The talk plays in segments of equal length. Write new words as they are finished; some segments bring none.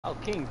Oh,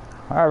 King.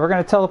 Alright, we're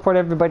going to teleport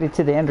everybody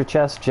to the ender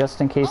chest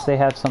just in case they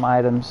have some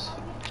items.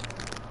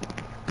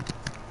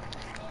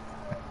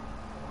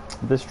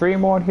 The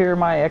stream won't hear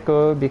my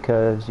echo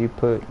because you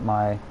put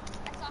my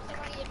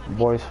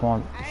voice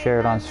won't share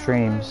it on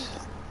streams.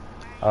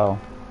 Oh.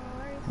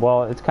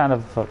 Well, it's kind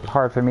of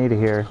hard for me to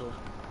hear.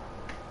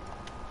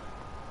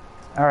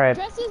 Alright.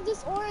 Dresses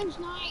this orange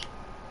knight.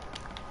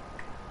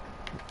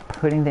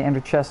 Putting the ender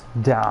chest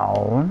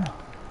down.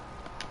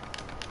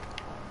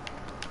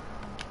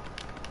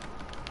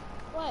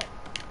 What?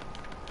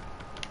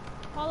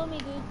 Follow me,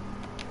 dude.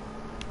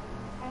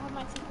 I have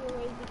my secret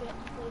ways to get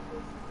to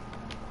places.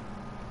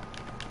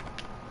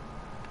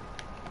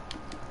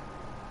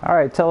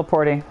 Alright,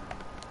 teleporting.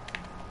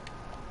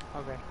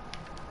 Okay.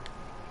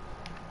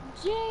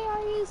 Jay,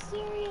 are you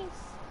serious?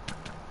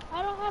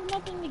 I don't have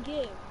nothing to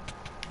give.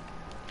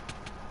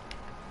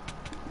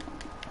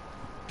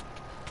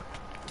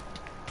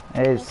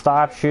 Hey,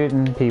 stop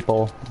shooting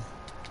people.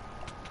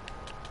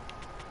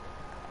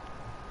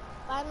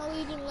 Final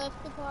Legion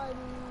left the party.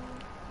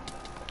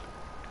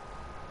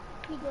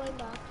 He joined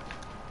back.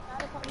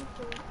 Not a party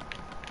full.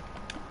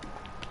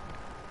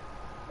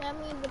 That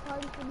means the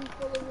party could be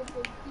full of the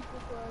people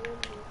who are in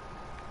here.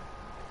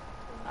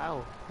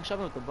 Ow. Who shot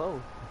me with the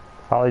bow?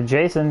 Probably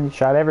Jason. He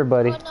shot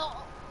everybody. Oh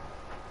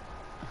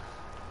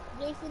no.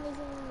 Jason isn't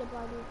in the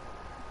party.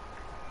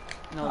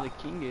 No, the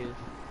King is.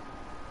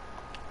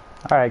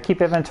 Alright,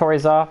 keep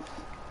inventories off.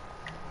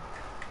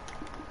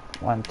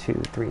 1, 2,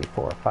 3,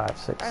 4, 5,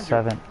 6, Andrew.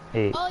 7,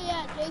 8. Oh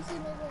yeah, Jason isn't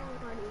in the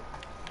party.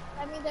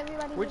 That means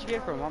everybody. Where'd you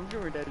get from? I'm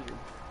doing that.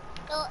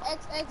 No,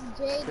 XXJ.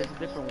 There's the a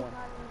different king, is one.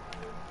 not in the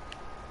party.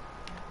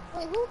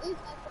 Wait, who is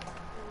XXJ?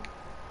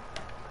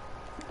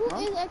 Who Huh?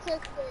 is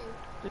XXJ?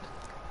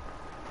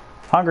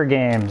 Hunger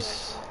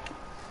Games.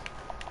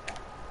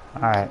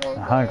 Alright,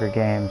 Hunger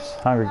Games,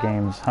 Hunger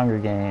Games, Hunger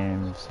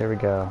Games. Here we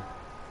go.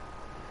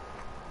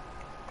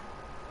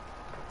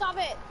 Stop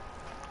it!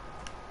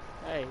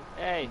 Hey,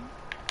 hey.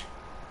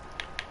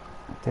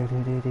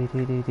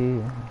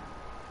 Do-do-do-do-do-do.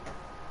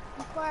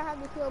 Before I have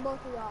to kill both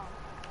of y'all.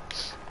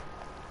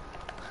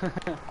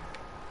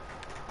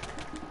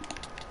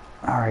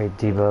 Alright,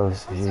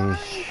 Devos. I'm Jeez.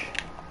 sorry.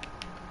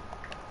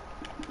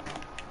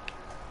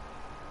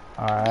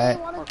 Alright. Hey,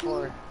 wanna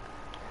Parkour. team?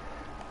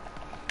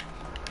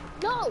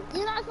 No,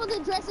 you're not supposed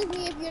to dress as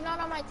me if you're not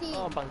on my team.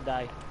 Oh, I'm about to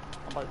die.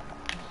 I'm about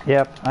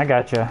Yep, I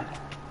gotcha. to...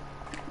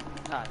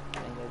 Nah, I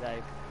ain't gonna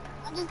die.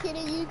 I'm just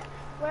kidding.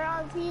 We're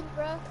on team,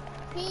 bro.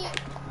 Team.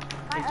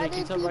 My Hey, Jake, other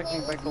can someone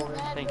teammate back is you, over?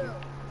 Mad Thank Bro. you.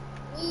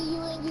 Me,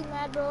 you, and you,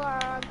 Mad Bro,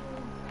 are on team.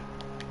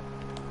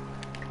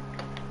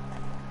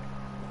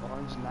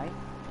 Orange Knight?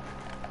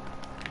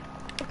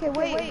 Okay,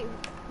 wait.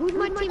 Who's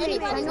my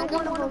teammate? I Anybody know who's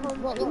one of them.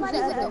 Anybody Who's who's the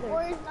the other?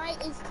 Orange Knight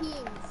is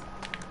teams.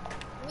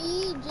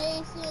 Me,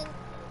 Jason,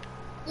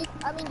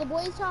 the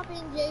boys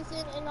chopping,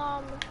 Jason, and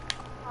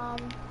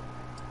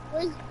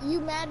where's you,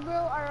 Mad Bro,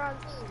 are on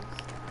teams.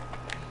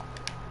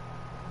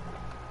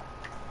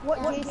 What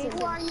Jason?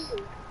 Who are you?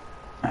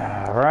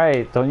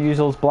 Alright, don't use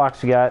those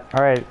blocks you got.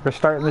 Alright, we're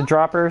starting the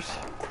droppers.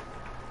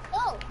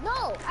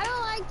 No, I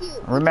don't like you.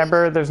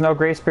 Remember, there's no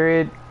grace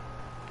period.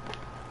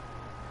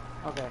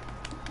 Okay.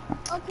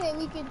 Okay,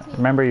 we can team.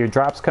 Remember, your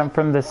drops come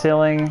from the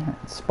ceiling.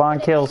 Spawn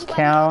But if kills anybody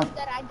count. else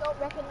that I don't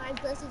recognize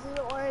dresses in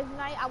the Orange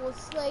Knight, I will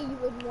slay you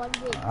in one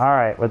hit.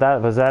 Alright, was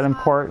that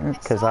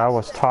important? Because I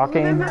was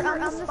talking. Remember,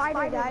 I'm the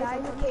spider, guys.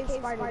 I'm the cave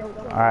spider.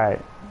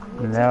 Alright.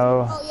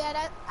 No. Oh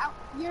yeah,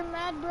 your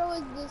Mad Bro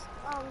is this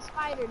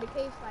spider, the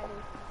cave spider,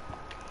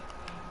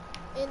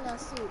 in a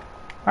suit.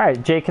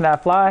 Alright, Jay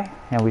cannot fly.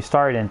 And we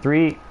start in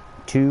 3,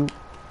 2,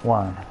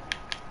 1.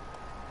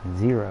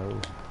 0.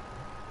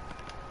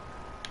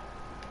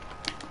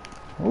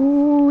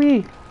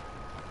 Ooh-wee.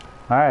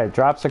 Alright,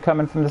 drops are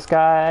coming from the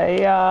sky.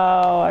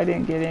 Oh, I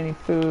didn't get any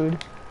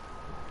food.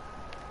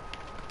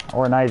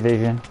 Or night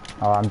vision.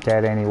 Oh, I'm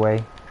dead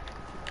anyway.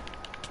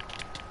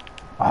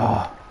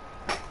 Oh.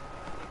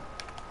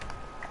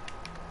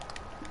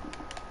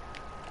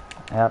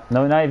 Yep,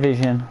 no night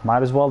vision.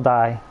 Might as well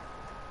die.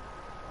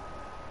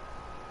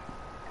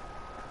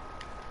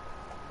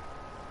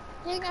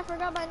 Dang, I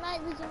forgot my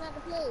night vision at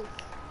the place.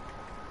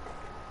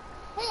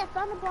 Hey, I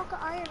found a block of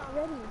iron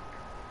already.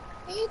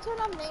 Can you turn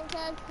off name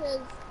tags? Because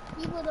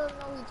people don't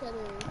know each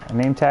other.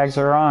 Name tags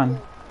are on.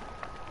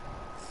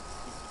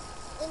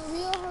 In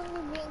real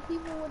Hunger Games,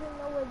 people wouldn't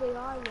know where they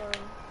are, though.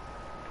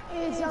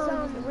 Is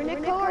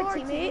Renico our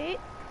teammate?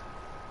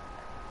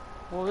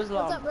 Well, there's a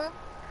What's lot up, bro? of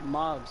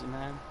mobs,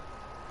 man.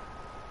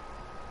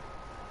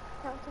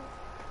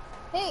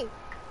 Hey,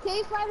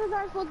 cave spiders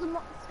aren't supposed to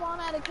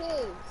spawn out of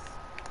caves.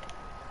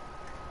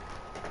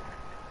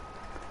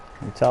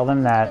 You tell them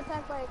I got that.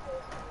 attacked by a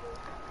cave spider.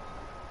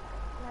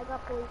 And I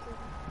got poisoned.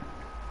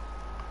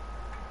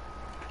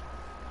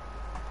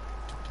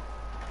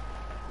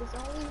 This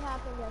only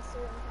happens at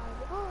certain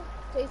times. Oh,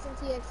 Jason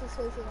TX is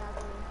chasing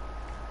after me.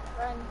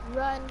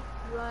 Run.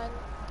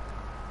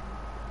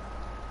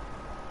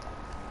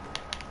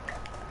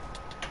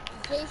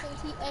 Jason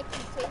TX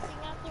is chasing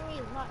after me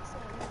is not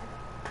saying.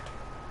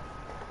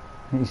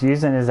 He's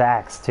using his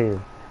axe too.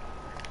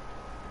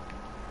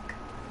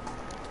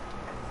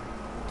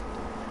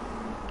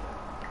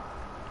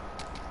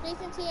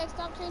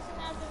 chasing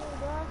after me,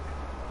 bro.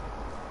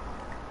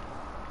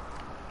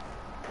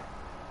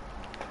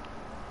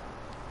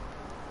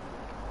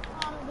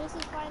 This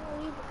is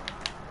finally.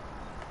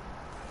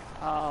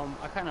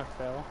 I kind of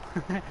fell.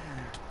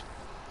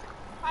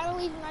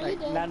 Finally, now you Like,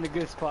 did. not in a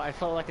good spot. I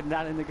felt like I'm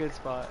not in a good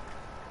spot.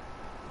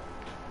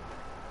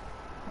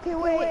 Okay,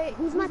 wait.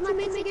 Who's my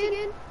teammates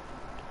again?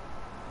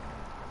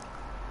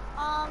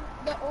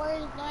 The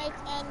Orange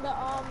Knights and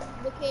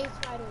the Cave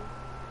Spiders.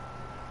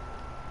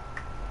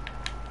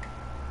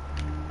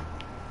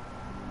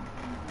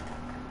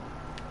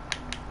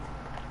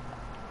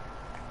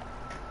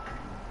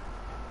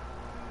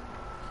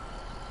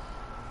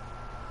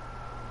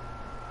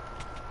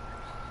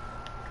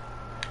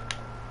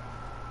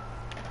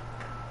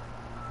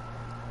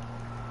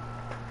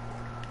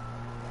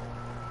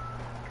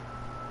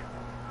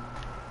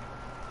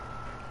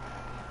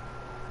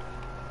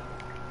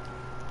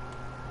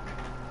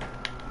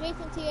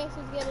 Jason TX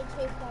is getting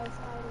chased by a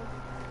spider.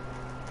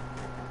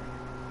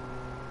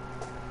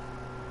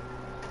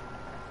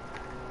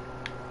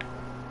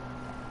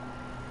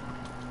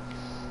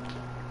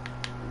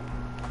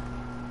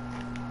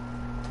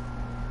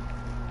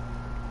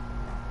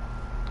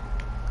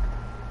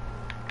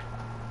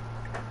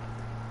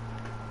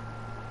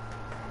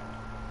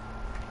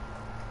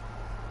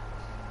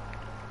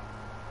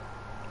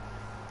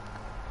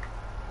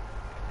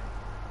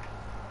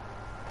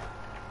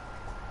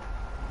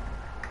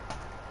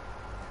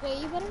 Yeah,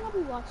 you better not be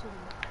watching me.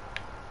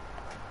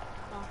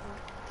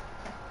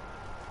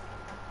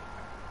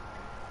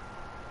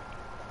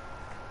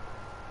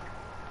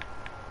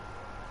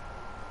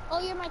 Oh,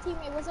 you're my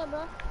teammate. What's up,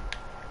 bro?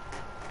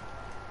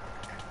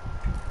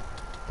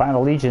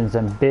 Final Legion's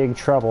in big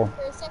trouble.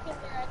 For a second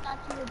there, I thought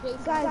you were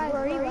Jason. Guys,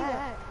 where are you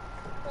at?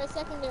 For a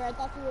second there, I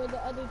thought you were the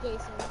other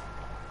Jason.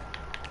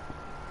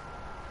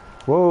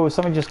 Whoa,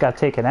 somebody just got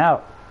taken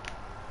out.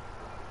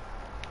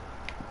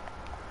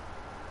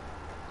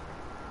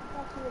 I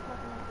thought you were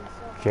talking about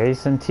yourself.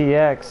 Jason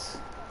TX.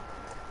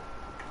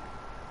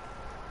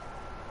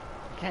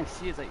 I can't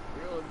see. It's like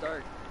real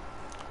dark.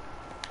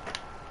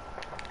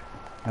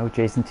 Oh,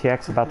 Jason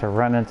TX about to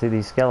run into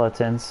these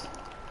skeletons.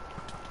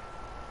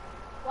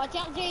 Watch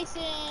out,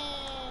 Jason!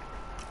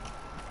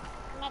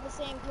 I'm at the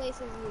same place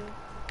as you.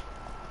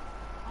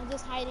 I'm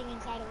just hiding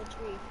inside of a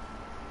tree.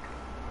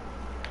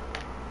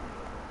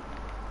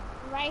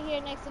 I'm right here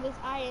next to this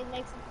iron,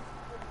 next to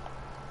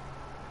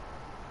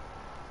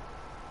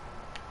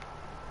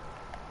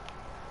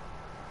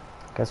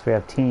Guess we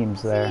have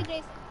teams See there. you,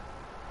 Jason.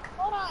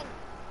 Hold on.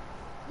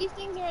 These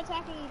things are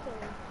attacking each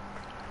other.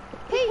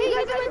 Hey,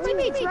 you guys are my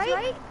teammates,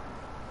 right?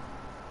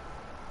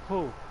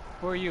 Who?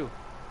 Who are you?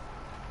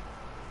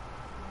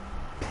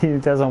 He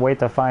doesn't wait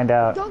to find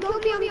out. Don't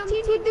kill me, I'm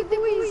teaming with the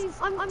boys.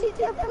 I'm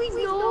teaming, please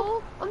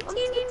no. I'm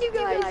teaming with you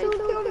guys, don't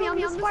kill me, I'm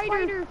the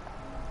spider.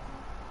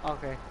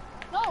 Okay.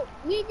 No,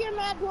 leave your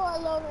mad bro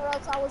alone or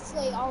else I will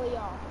slay all of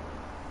y'all.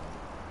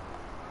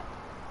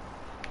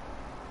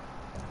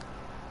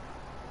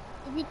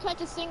 If you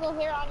touch a single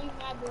hair on you,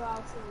 mad bro, I'll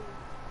slay you.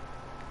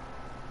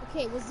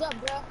 Okay, what's up,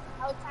 bro?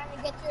 I was trying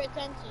to get your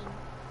attention.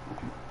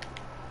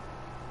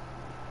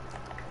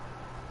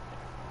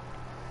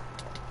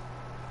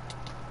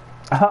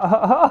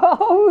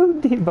 Oh,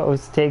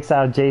 Debos takes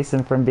out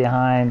Jason from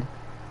behind.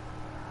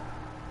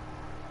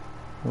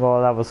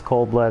 Well, that was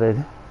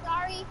cold-blooded.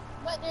 Sorry,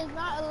 but there's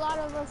not a lot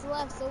of us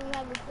left, so we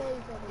have to kill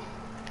each other.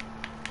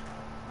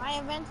 My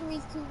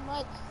inventory's too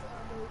much,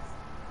 so it's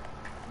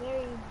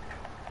very...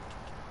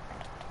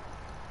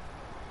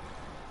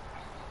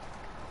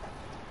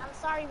 I'm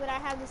sorry, but I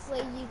have to slay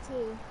you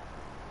too.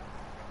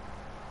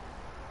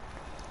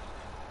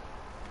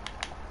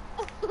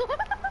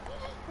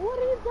 What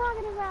are you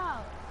talking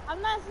about?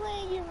 I'm not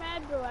slaying your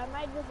mad bro, I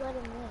might just let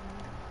him win.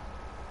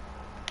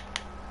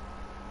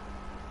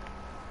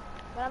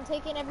 But I'm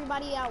taking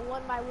everybody out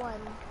one by one.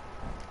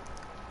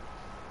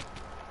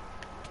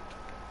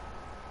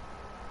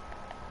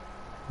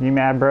 You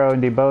mad, bro,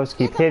 and Debos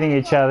keep hitting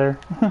each other.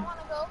 I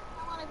wanna go,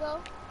 I wanna go,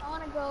 I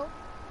wanna go.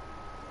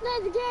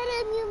 Let's get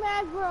him, you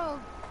mad bro!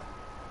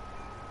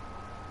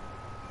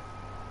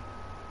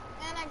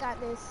 Man, I got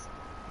this.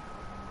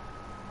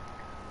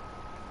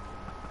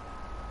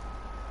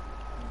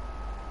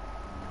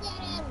 Get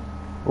him!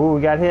 Ooh,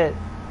 we got hit.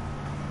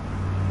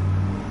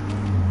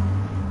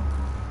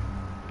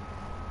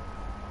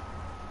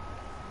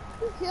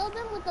 You killed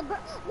him with the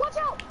Watch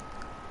out!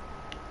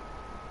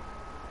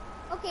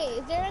 Okay,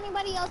 is there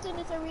anybody else in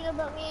this arena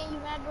but me and you,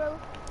 mad bro?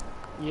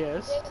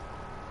 Yes.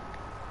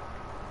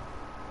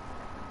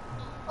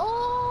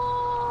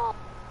 Oh!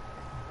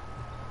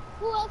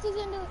 Who else is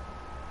in the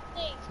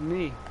thing? It's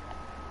me.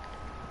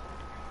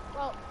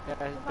 Well,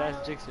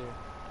 That's Jixer.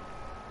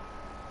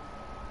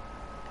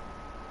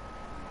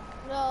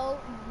 no,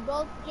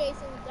 both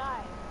Jasons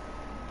died.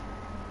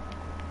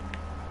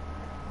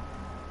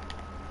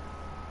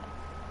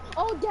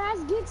 Oh, Daz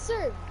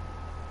Gixer!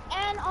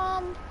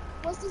 And,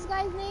 what's this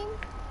guy's name?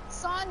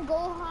 Son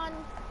Gohan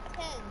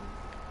 10.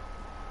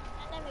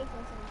 And that makes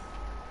no sense.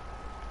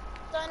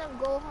 Son of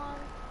Gohan.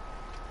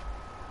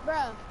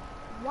 Bruh,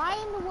 Why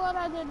in the world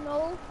are there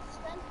no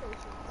strength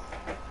potions?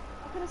 I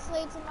could have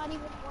slayed somebody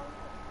with one.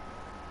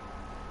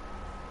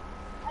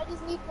 I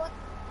just need one.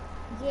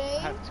 I Jay.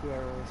 have 2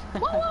 arrows.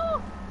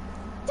 Whoa!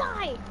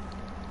 Die!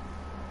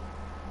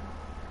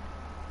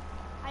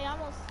 I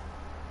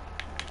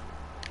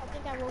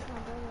think I woke my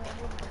brother.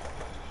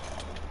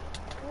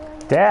 Where are you?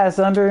 Dad's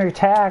under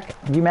attack.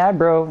 You mad,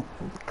 bro?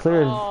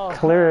 Clear, Oh.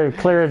 clear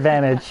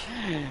advantage.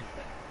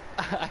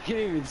 I can't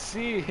even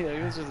see.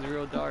 It was just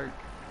real dark.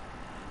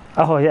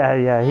 Oh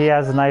yeah. He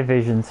has night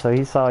vision, so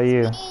he saw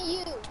you. Me and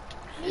you.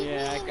 Meet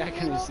Yeah, me in the I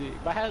couldn't middle. see.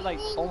 But I had like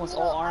Meet me in the almost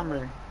middle. all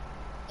armor.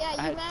 Yeah, you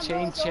I had mad, chain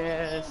bro? It's only me and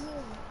chest, you.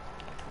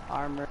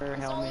 armor, It's only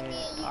helmet, me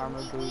and you. armor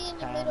Meet me boots, in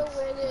the middle pants,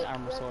 where the and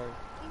armor sword.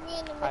 Meet me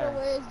in the middle Alright.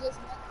 where it's just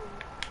nothing.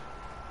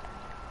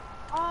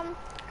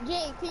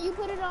 Jay, can you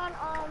put it on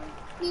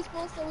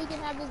peaceful so we can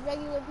have this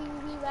regular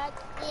PvP match,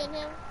 me and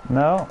him?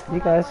 No, you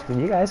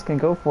guys can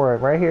go for it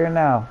right here and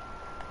now.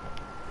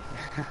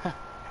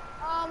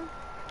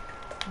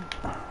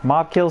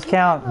 Mob kills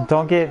count.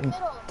 Don't get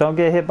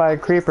hit by a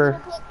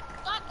creeper.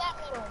 Not that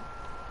middle.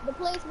 The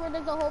place where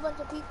there's a whole bunch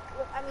of people.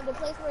 I mean, the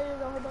place where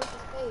there's a whole bunch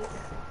of space.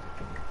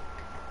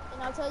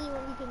 And I'll tell you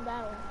when we can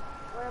battle.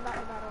 We're about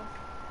to battle.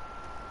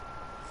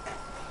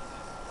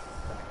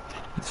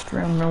 The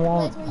streamer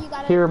won't Place where you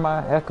gotta- hear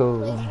my Place echo.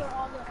 where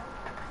all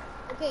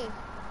the. Okay.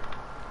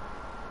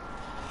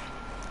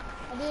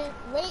 I didn't.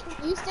 Wait,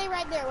 you stay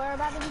right there. We're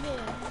about to begin.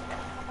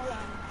 Hold on.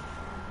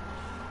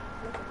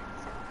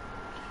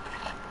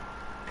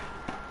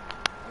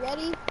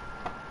 Ready?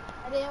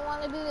 I didn't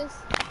want to do this.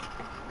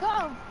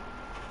 Go!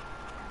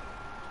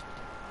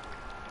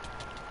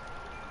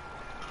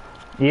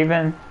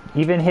 Even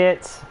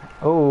hits.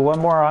 Oh, one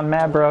more on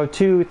Mad Bro.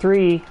 2,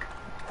 3.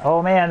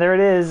 Oh man, there it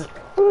is.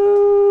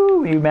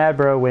 Woo! You Mad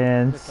Bro The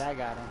wins. tag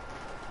got him.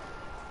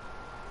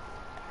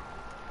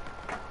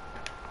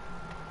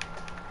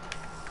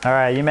 All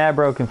right, you Mad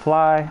Bro can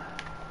fly.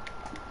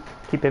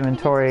 Keep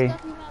inventory.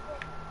 Stuff you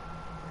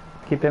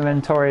have- Keep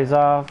inventories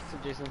off So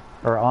Jason.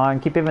 or on.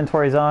 Keep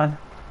inventories on.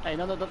 Hey,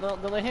 no,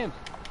 don't let him.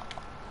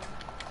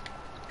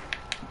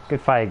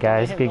 Good fight,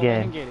 guys. Don't let Good him, don't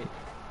let him game. get it.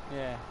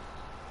 Yeah.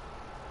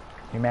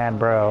 You Mad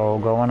Bro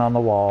going on the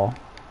wall.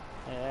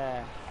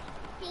 Yeah.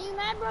 Can you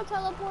mad bro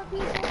teleport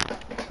people?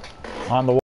 On the wall.